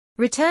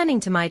Returning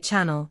to my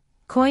channel,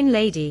 Coin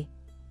Lady,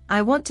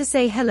 I want to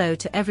say hello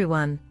to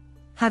everyone.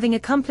 Having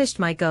accomplished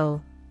my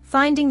goal,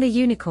 finding the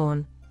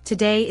unicorn,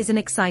 today is an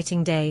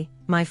exciting day,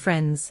 my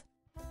friends.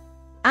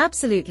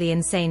 Absolutely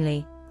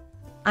insanely.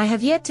 I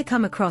have yet to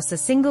come across a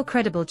single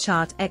credible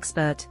chart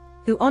expert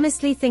who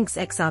honestly thinks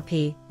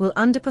XRP will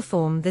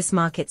underperform this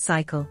market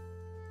cycle.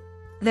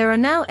 There are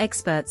now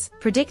experts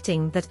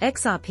predicting that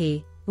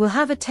XRP will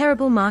have a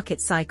terrible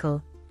market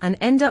cycle and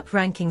end up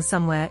ranking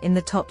somewhere in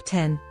the top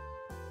 10.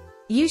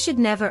 You should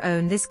never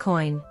own this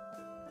coin.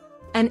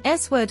 An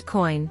S-word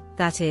coin,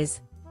 that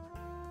is.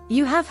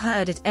 You have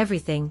heard it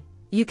everything,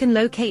 you can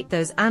locate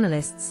those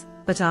analysts,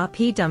 but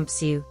RP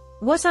dumps you.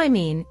 What I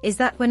mean is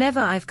that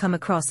whenever I've come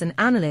across an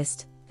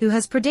analyst who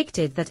has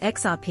predicted that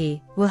XRP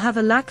will have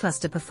a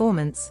lackluster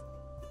performance,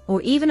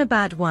 or even a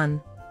bad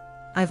one,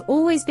 I've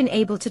always been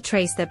able to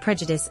trace their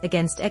prejudice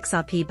against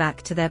XRP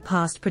back to their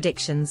past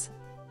predictions.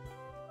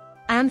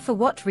 And for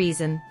what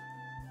reason?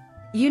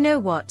 You know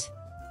what?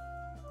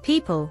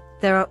 People,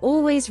 there are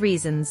always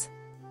reasons.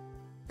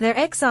 Their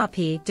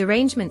XRP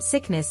derangement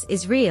sickness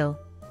is real,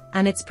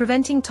 and it's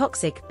preventing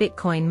toxic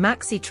Bitcoin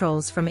maxi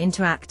trolls from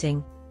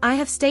interacting. I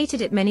have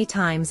stated it many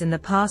times in the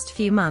past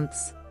few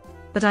months,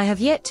 but I have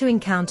yet to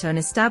encounter an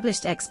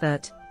established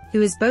expert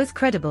who is both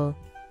credible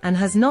and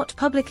has not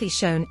publicly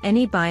shown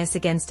any bias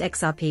against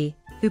XRP,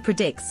 who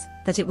predicts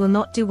that it will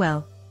not do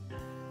well.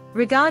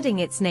 Regarding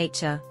its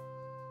nature.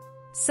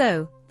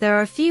 So, there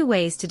are a few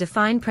ways to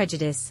define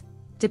prejudice,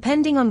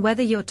 depending on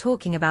whether you're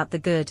talking about the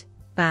good,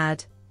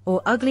 bad,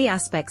 or ugly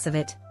aspects of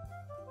it.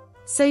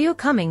 So you're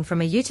coming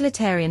from a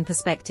utilitarian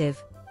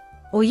perspective,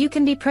 or you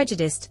can be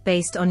prejudiced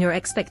based on your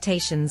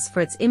expectations for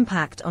its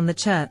impact on the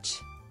church.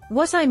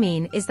 What I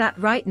mean is that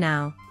right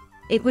now,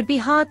 it would be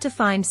hard to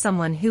find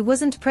someone who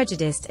wasn't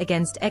prejudiced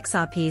against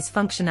XRP's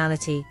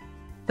functionality,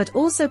 but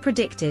also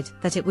predicted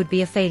that it would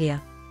be a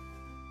failure.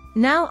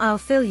 Now I'll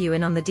fill you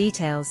in on the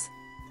details,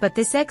 but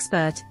this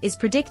expert is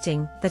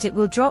predicting that it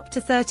will drop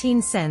to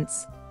 13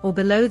 cents, or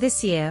below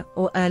this year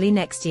or early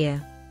next year.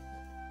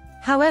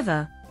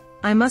 However,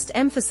 I must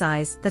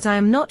emphasize that I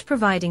am not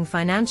providing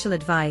financial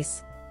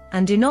advice,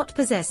 and do not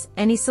possess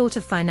any sort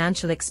of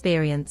financial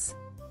experience.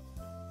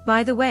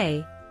 By the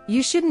way,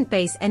 you shouldn't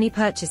base any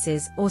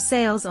purchases or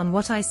sales on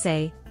what I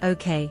say,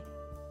 okay?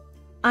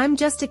 I'm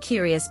just a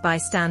curious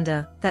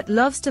bystander that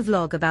loves to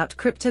vlog about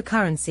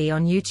cryptocurrency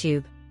on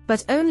YouTube,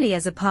 but only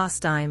as a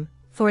pastime,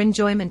 for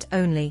enjoyment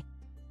only.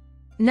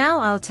 Now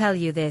I'll tell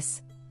you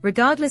this,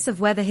 regardless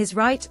of whether he's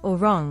right or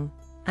wrong,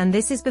 and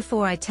this is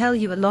before I tell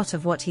you a lot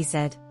of what he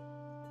said.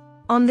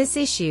 On this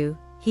issue,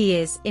 he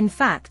is, in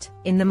fact,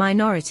 in the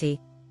minority.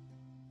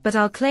 But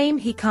I'll claim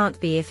he can't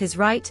be if he's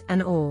right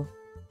and all.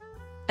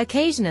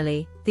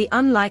 Occasionally, the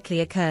unlikely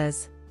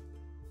occurs.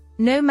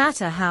 No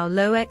matter how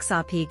low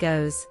XRP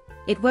goes,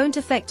 it won't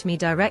affect me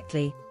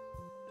directly.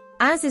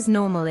 As is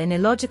normal in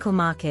illogical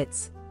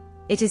markets,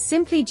 it is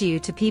simply due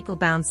to people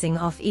bouncing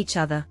off each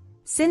other.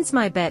 Since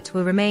my bet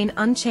will remain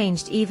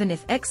unchanged even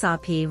if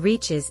XRP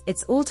reaches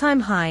its all-time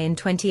high in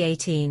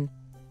 2018,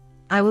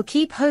 I will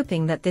keep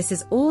hoping that this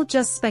is all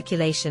just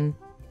speculation,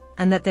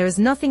 and that there is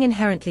nothing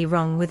inherently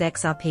wrong with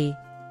XRP.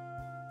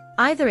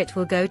 Either it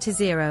will go to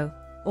zero,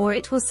 or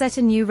it will set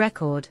a new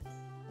record.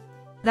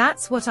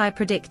 That's what I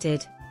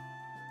predicted.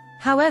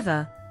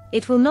 However,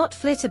 it will not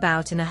flit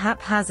about in a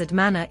haphazard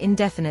manner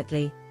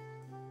indefinitely.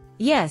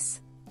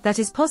 Yes, that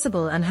is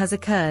possible and has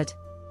occurred,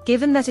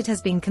 given that it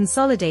has been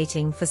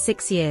consolidating for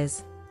 6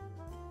 years.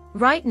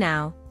 Right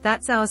now,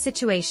 that's our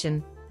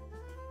situation.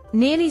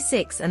 Nearly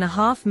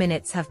 6.5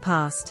 minutes have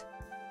passed.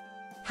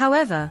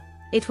 However,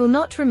 it will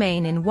not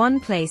remain in one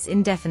place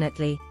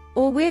indefinitely,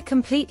 or we're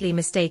completely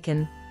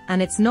mistaken,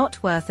 and it's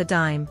not worth a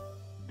dime.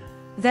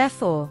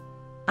 Therefore,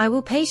 I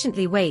will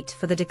patiently wait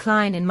for the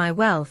decline in my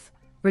wealth,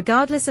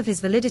 regardless of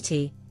his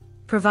validity,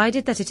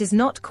 provided that it is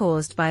not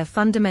caused by a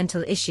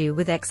fundamental issue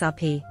with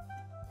XRP.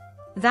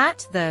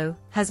 That, though,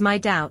 has my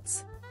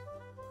doubts.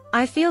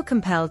 I feel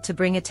compelled to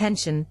bring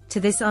attention to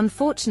this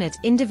unfortunate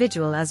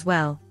individual as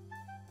well.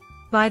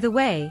 By the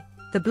way,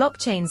 the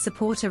blockchain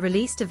supporter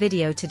released a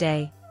video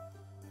today.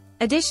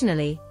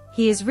 Additionally,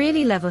 he is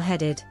really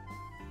level-headed.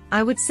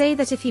 I would say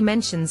that if he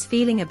mentions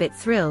feeling a bit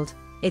thrilled,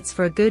 it's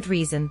for a good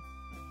reason.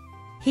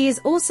 He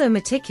is also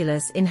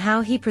meticulous in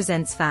how he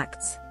presents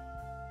facts.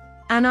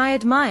 And I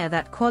admire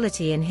that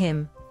quality in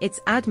him, it's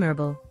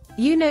admirable.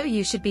 You know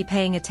you should be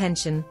paying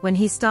attention when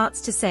he starts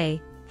to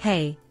say,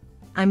 "Hey,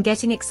 I'm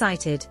getting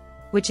excited,"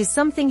 which is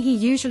something he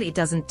usually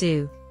doesn't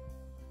do.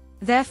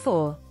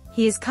 Therefore,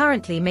 he is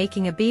currently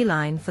making a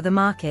beeline for the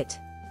market.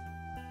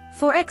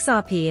 For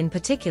XRP in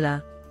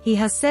particular, he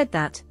has said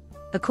that,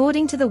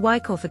 according to the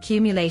Wyckoff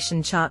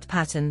accumulation chart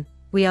pattern,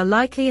 we are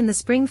likely in the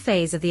spring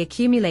phase of the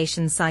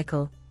accumulation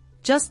cycle,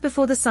 just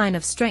before the sign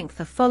of strength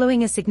of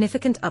following a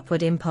significant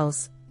upward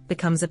impulse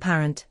becomes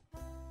apparent.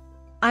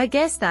 I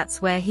guess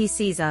that's where he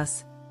sees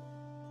us.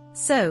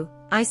 So,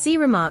 I see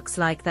remarks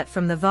like that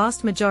from the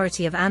vast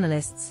majority of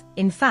analysts.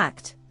 In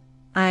fact,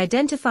 I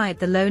identified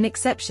the lone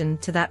exception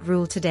to that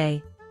rule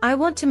today. I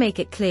want to make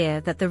it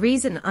clear that the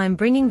reason I'm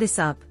bringing this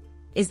up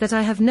is that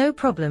I have no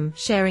problem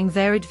sharing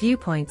varied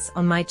viewpoints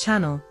on my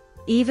channel,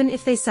 even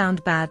if they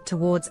sound bad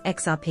towards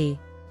XRP.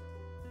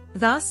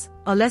 Thus,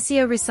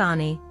 Alessio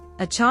Risani,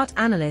 a chart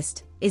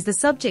analyst, is the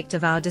subject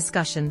of our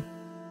discussion.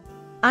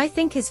 I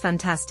think he's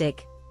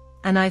fantastic,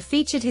 and I've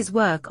featured his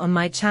work on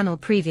my channel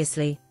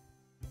previously.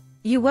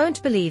 You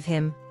won't believe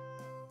him.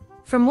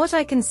 From what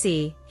I can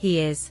see, he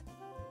is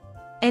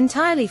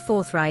entirely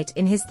forthright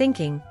in his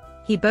thinking.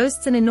 He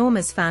boasts an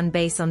enormous fan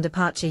base on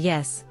departure.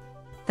 Yes,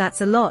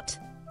 that's a lot,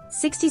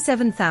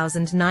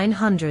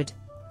 67,900,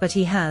 but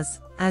he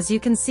has, as you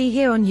can see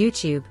here on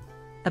YouTube,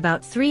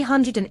 about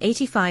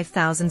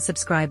 385,000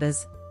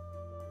 subscribers.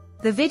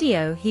 The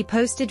video he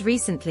posted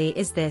recently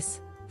is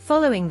this.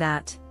 Following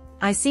that,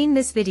 I seen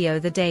this video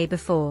the day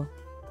before.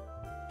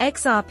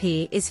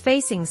 XRP is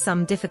facing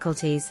some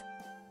difficulties.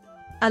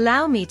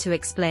 Allow me to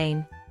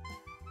explain.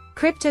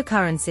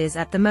 Cryptocurrencies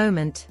at the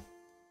moment.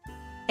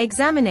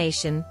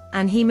 Examination,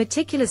 and he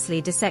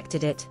meticulously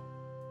dissected it.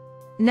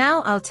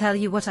 Now I'll tell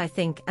you what I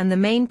think and the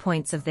main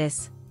points of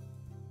this.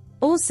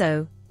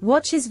 Also,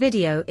 watch his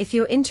video if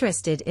you're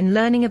interested in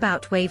learning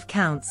about wave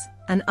counts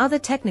and other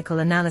technical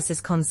analysis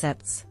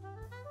concepts.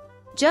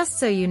 Just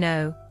so you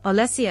know,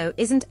 Alessio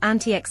isn't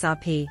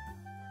anti-XRP.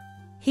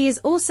 He is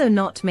also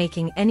not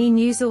making any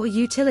news or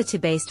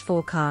utility-based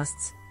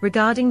forecasts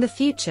regarding the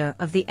future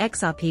of the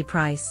XRP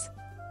price.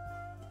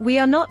 We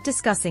are not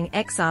discussing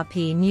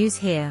XRP news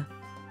here.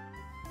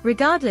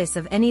 Regardless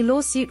of any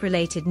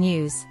lawsuit-related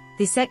news,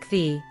 the SEC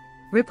v.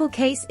 Ripple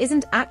case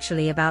isn't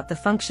actually about the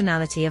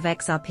functionality of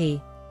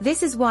XRP.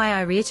 This is why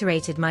I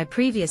reiterated my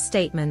previous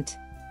statement.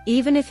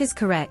 Even if is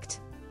correct,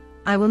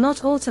 I will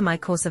not alter my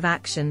course of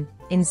action.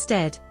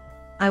 Instead,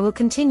 I will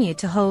continue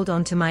to hold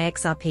on to my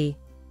XRP.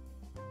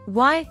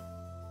 Why?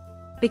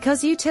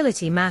 Because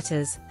utility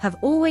matters have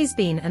always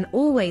been and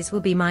always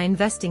will be my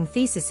investing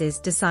thesis's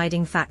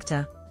deciding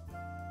factor.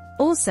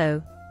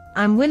 Also,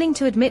 I'm willing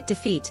to admit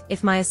defeat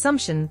if my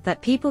assumption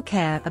that people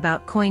care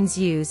about coins'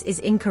 use is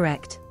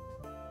incorrect.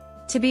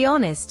 To be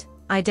honest,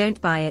 I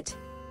don't buy it.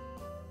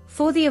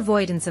 For the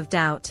avoidance of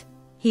doubt,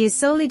 he is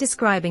solely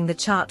describing the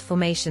chart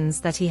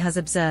formations that he has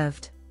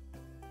observed.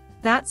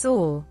 That's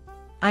all.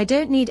 I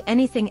don't need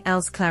anything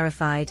else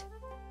clarified.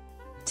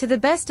 To the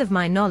best of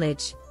my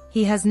knowledge,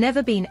 he has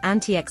never been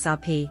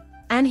anti-XRP,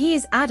 and he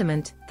is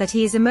adamant that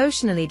he is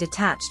emotionally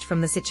detached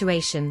from the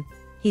situation.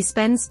 He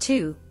spends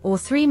 2 or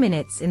 3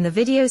 minutes in the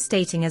video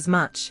stating as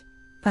much,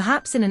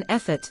 perhaps in an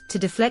effort to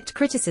deflect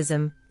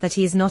criticism that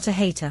he is not a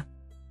hater.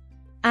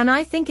 And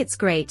I think it's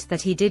great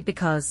that he did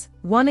because,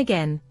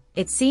 again,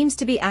 it seems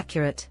to be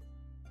accurate.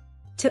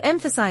 To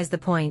emphasize the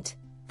point,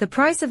 the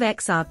price of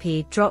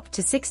XRP dropped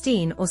to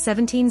 16 or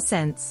 17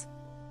 cents,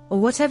 or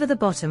whatever the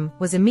bottom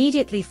was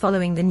immediately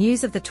following the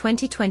news of the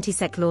 2020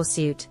 SEC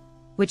lawsuit,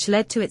 which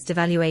led to its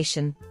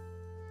devaluation.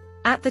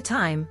 At the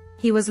time,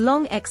 he was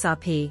long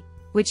XRP,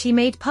 which he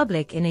made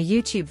public in a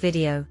YouTube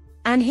video,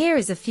 and here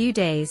is a few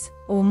days,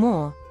 or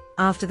more,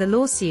 after the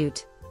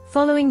lawsuit,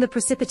 following the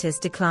precipitous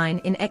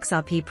decline in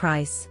XRP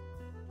price.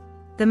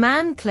 The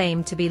man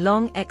claimed to be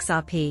long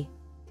XRP.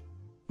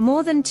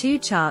 More than 2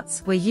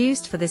 charts were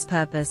used for this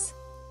purpose.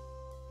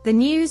 The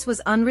news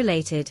was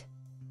unrelated.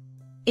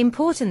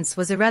 Importance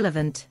was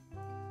irrelevant.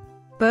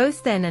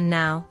 Both then and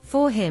now,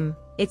 for him,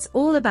 it's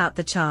all about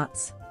the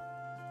charts.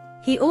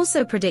 He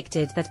also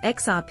predicted that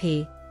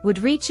XRP would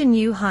reach a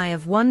new high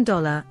of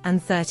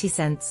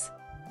 $1.30.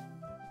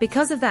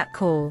 Because of that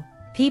call,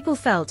 people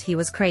felt he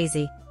was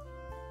crazy.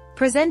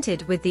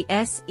 Presented with the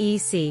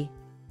SEC.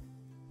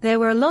 There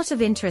were a lot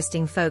of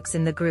interesting folks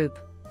in the group,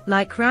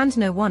 like Rand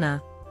No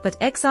Wanna, but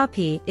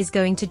XRP is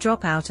going to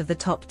drop out of the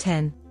top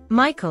 10.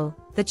 Michael,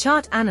 the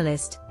chart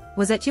analyst,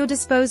 was at your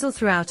disposal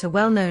throughout a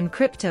well-known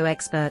crypto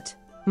expert,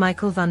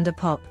 Michael van der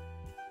Pop,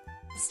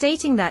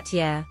 stating that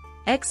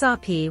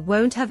XRP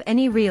won't have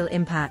any real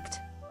impact.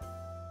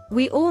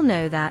 We all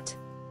know that.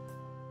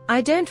 I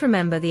don't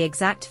remember the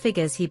exact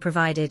figures he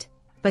provided,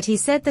 but he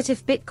said that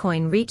if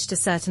Bitcoin reached a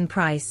certain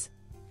price,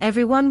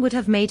 everyone would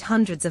have made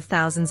hundreds of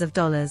thousands of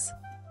dollars.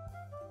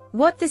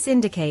 What this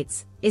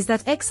indicates is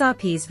that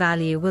XRP's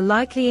value will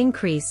likely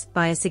increase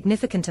by a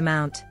significant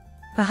amount,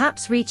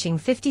 perhaps reaching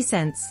 50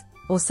 cents,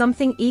 or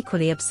something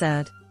equally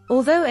absurd.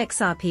 Although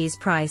XRP's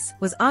price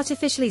was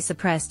artificially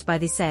suppressed by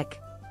the SEC,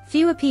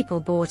 fewer people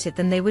bought it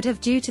than they would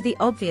have due to the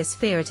obvious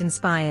fear it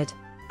inspired,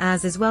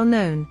 as is well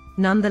known.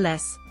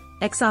 Nonetheless,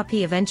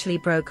 XRP eventually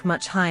broke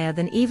much higher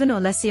than even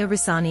Alessio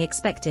Risani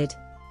expected,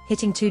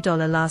 hitting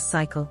 $2 last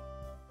cycle.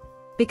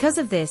 Because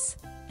of this,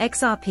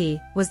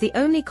 XRP was the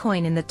only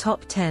coin in the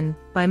top 10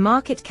 by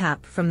market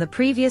cap from the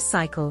previous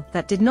cycle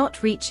that did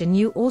not reach a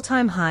new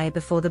all-time high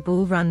before the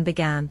bull run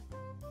began.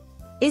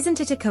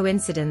 Isn't it a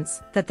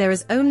coincidence that there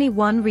is only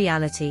one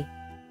reality?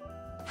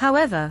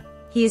 However,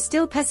 he is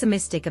still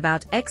pessimistic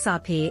about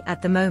XRP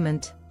at the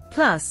moment.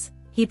 Plus,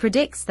 he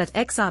predicts that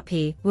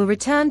XRP will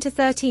return to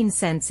 13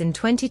 cents in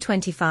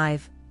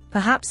 2025,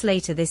 perhaps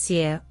later this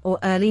year or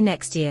early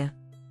next year.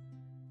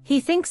 He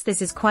thinks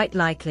this is quite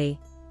likely.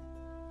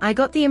 I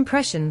got the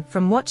impression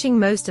from watching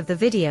most of the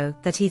video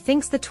that he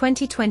thinks the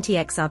 2020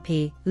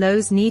 XRP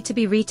lows need to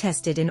be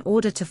retested in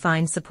order to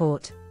find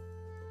support.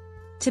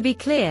 To be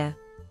clear,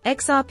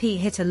 XRP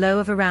hit a low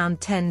of around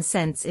 10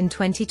 cents in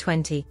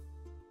 2020.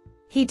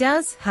 He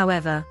does,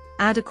 however,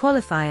 add a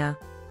qualifier.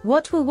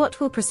 What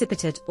will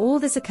precipitate all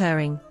this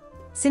occurring,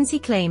 since he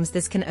claims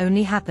this can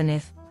only happen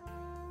if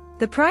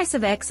the price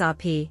of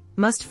XRP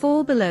must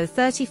fall below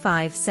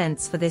 35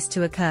 cents for this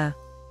to occur.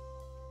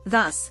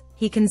 Thus,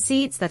 he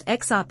concedes that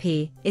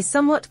XRP is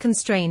somewhat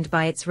constrained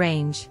by its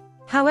range.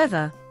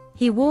 However,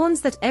 he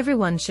warns that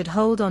everyone should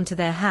hold on to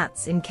their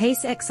hats in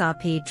case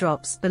XRP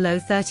drops below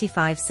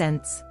 35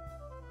 cents.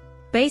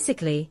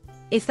 Basically,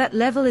 if that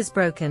level is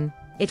broken,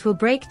 it will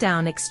break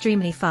down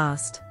extremely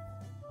fast.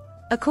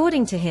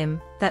 According to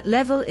him, that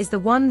level is the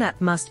one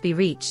that must be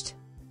reached.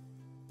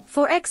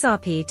 For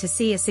XRP to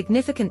see a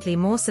significantly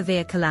more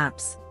severe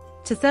collapse,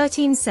 to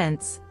 13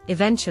 cents,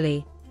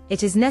 eventually,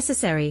 it is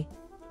necessary,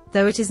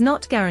 though it is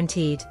not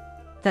guaranteed,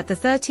 that the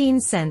 13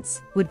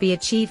 cents would be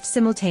achieved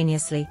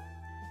simultaneously.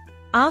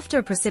 After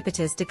a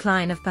precipitous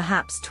decline of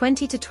perhaps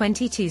 20 to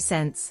 22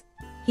 cents,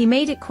 he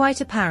made it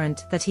quite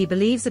apparent that he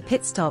believes a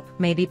pit stop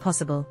may be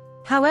possible.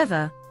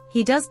 However,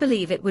 he does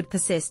believe it would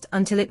persist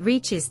until it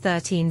reaches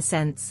 13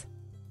 cents.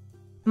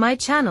 My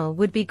channel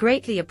would be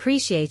greatly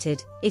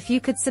appreciated if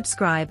you could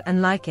subscribe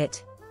and like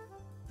it.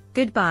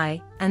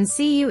 Goodbye, and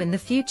see you in the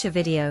future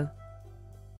video.